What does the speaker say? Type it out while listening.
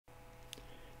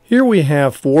Here we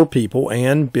have four people,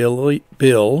 Ann,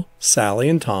 Bill, Sally,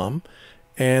 and Tom,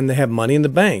 and they have money in the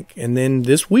bank. And then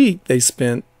this week they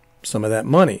spent some of that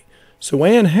money. So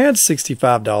Ann had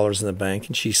 $65 in the bank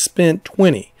and she spent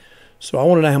 $20. So I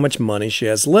want to know how much money she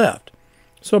has left.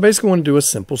 So I basically want to do a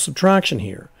simple subtraction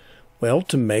here. Well,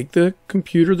 to make the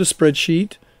computer, the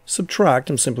spreadsheet, subtract,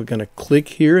 I'm simply going to click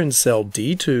here in cell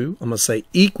D2. I'm going to say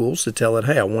equals to tell it,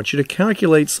 hey, I want you to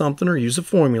calculate something or use a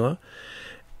formula.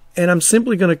 And I'm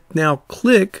simply going to now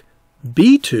click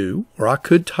B2, or I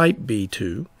could type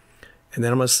B2, and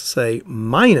then I'm going to say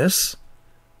minus,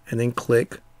 and then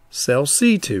click cell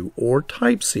C2 or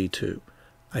type C2.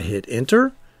 I hit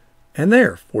enter, and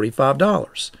there,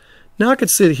 $45. Now I could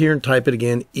sit here and type it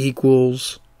again,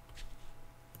 equals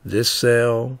this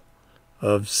cell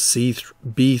of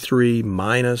B3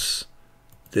 minus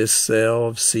this cell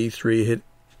of C3, hit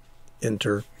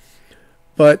enter.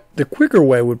 But the quicker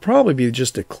way would probably be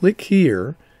just to click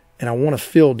here, and I want to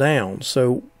fill down.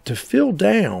 So to fill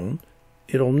down,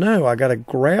 it'll know I got to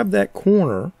grab that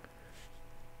corner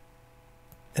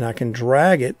and I can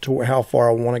drag it to how far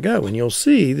I want to go. And you'll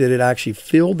see that it actually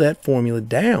filled that formula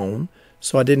down,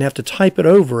 so I didn't have to type it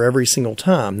over every single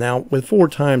time. Now, with 4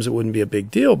 times, it wouldn't be a big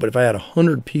deal, but if I had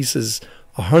 100 pieces,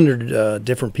 100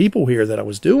 different people here that I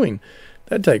was doing,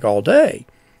 that'd take all day.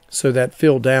 So that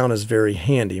fill down is very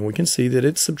handy, and we can see that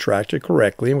it's subtracted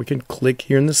correctly, and we can click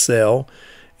here in the cell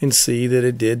and see that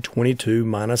it did 22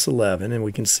 minus 11, and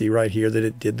we can see right here that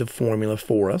it did the formula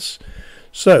for us.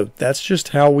 So that's just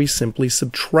how we simply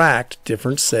subtract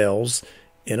different cells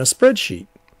in a spreadsheet.